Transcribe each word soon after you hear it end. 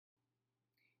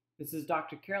This is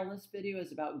Dr. Carroll. This video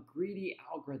is about greedy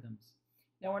algorithms.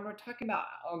 Now, when we're talking about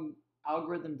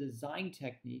algorithm design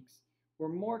techniques, we're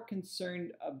more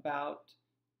concerned about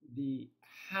the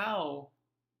how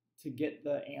to get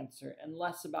the answer and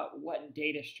less about what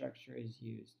data structure is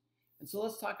used. And so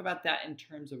let's talk about that in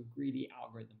terms of greedy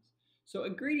algorithms. So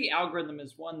a greedy algorithm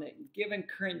is one that, given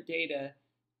current data,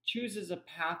 chooses a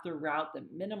path or route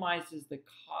that minimizes the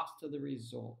cost of the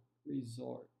result.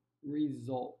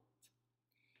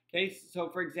 Okay, so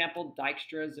for example,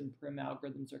 Dijkstra's and Prim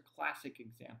algorithms are classic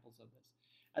examples of this.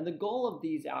 And the goal of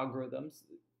these algorithms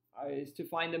is to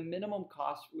find the minimum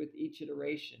cost with each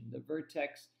iteration. The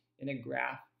vertex in a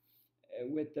graph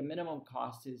with the minimum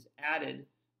cost is added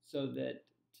so that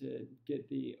to get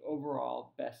the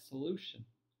overall best solution.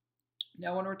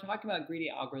 Now, when we're talking about greedy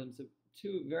algorithms,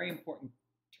 two very important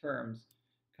terms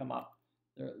come up.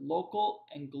 They're local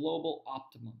and global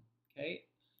optimum. Okay.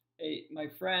 My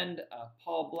friend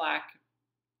Paul Black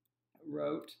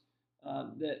wrote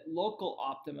that local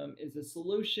optimum is a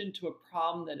solution to a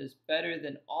problem that is better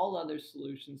than all other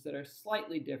solutions that are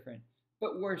slightly different,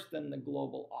 but worse than the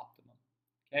global optimum.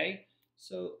 Okay,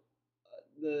 so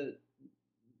the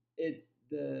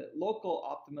local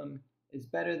optimum is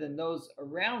better than those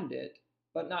around it,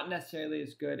 but not necessarily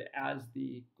as good as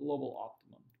the global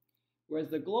optimum.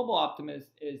 Whereas the global optimum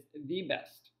is the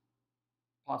best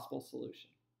possible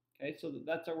solution. Okay, so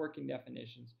that's our working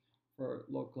definitions for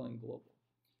local and global.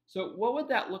 So what would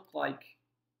that look like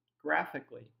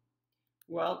graphically?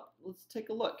 Well, let's take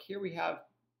a look. Here we have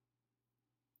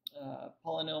a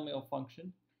polynomial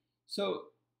function. So,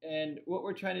 and what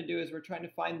we're trying to do is we're trying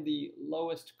to find the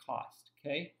lowest cost,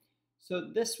 okay? So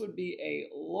this would be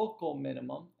a local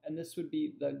minimum, and this would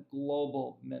be the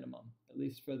global minimum, at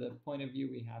least for the point of view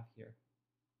we have here.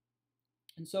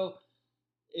 And so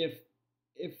if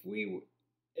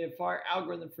our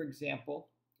algorithm, for example,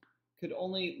 could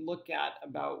only look at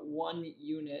about one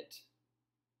unit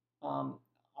on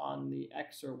the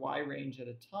X or Y range at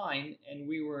a time, and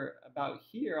we were about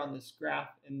here on this graph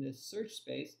in this search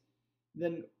space,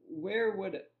 then where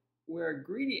a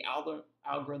greedy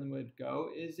algorithm would go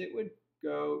is it would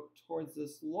go towards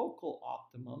this local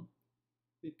optimum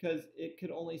because it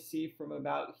could only see from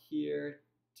about here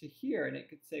to here, and it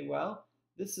could say, well,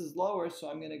 this is lower, so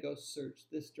I'm going to go search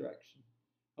this direction.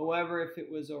 However, if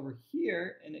it was over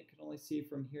here and it could only see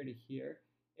from here to here,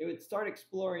 it would start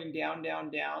exploring down, down,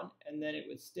 down, and then it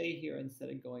would stay here instead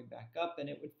of going back up, and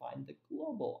it would find the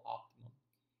global optimum.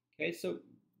 Okay, so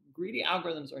greedy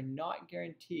algorithms are not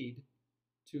guaranteed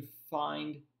to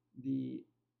find the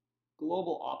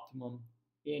global optimum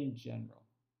in general.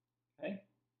 Okay?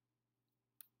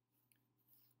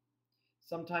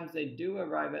 Sometimes they do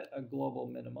arrive at a global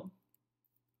minimum.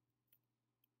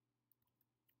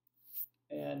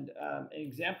 And an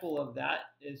example of that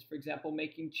is, for example,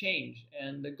 making change.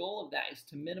 And the goal of that is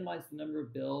to minimize the number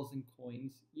of bills and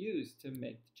coins used to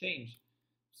make the change.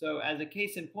 So as a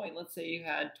case in point, let's say you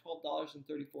had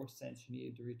 $12.34 you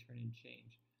needed to return in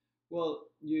change. Well,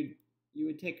 you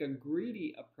would take a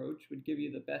greedy approach, would give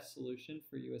you the best solution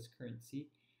for US currency.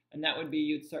 And that would be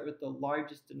you'd start with the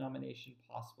largest denomination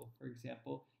possible. For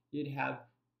example, you'd have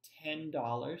 $10,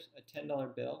 a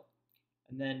 $10 bill,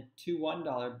 and then two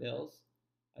 $1 bills,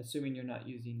 assuming you're not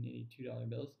using any $2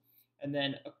 bills, and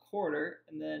then a quarter,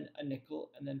 and then a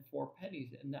nickel, and then 4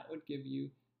 pennies. And that would give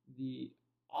you the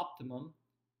optimum,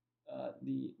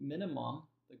 the minimum,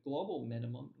 the global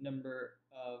minimum number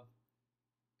of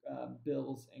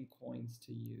bills and coins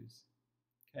to use.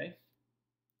 Okay.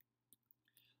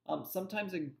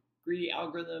 Sometimes a greedy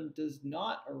algorithm does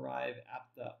not arrive at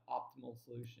the optimal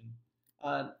solution.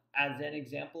 As an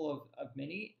example of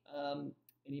many,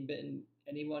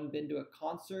 anyone been to a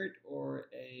concert or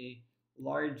a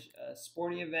large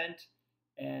sporting event,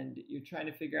 and you're trying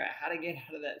to figure out how to get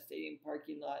out of that stadium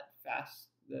parking lot fast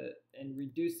and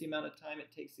reduce the amount of time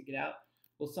it takes to get out?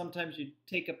 Well, sometimes you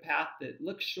take a path that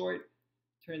looks short,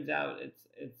 turns out it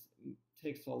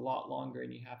takes a lot longer,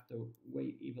 and you have to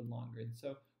wait even longer. And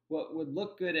so what would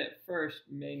look good at first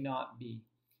may not be.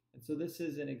 And so this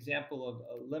is an example of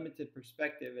a limited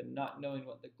perspective and not knowing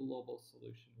what the global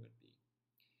solution would be.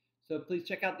 So please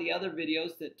check out the other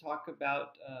videos that talk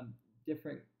about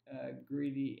different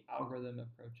greedy algorithm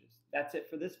approaches. That's it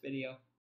for this video.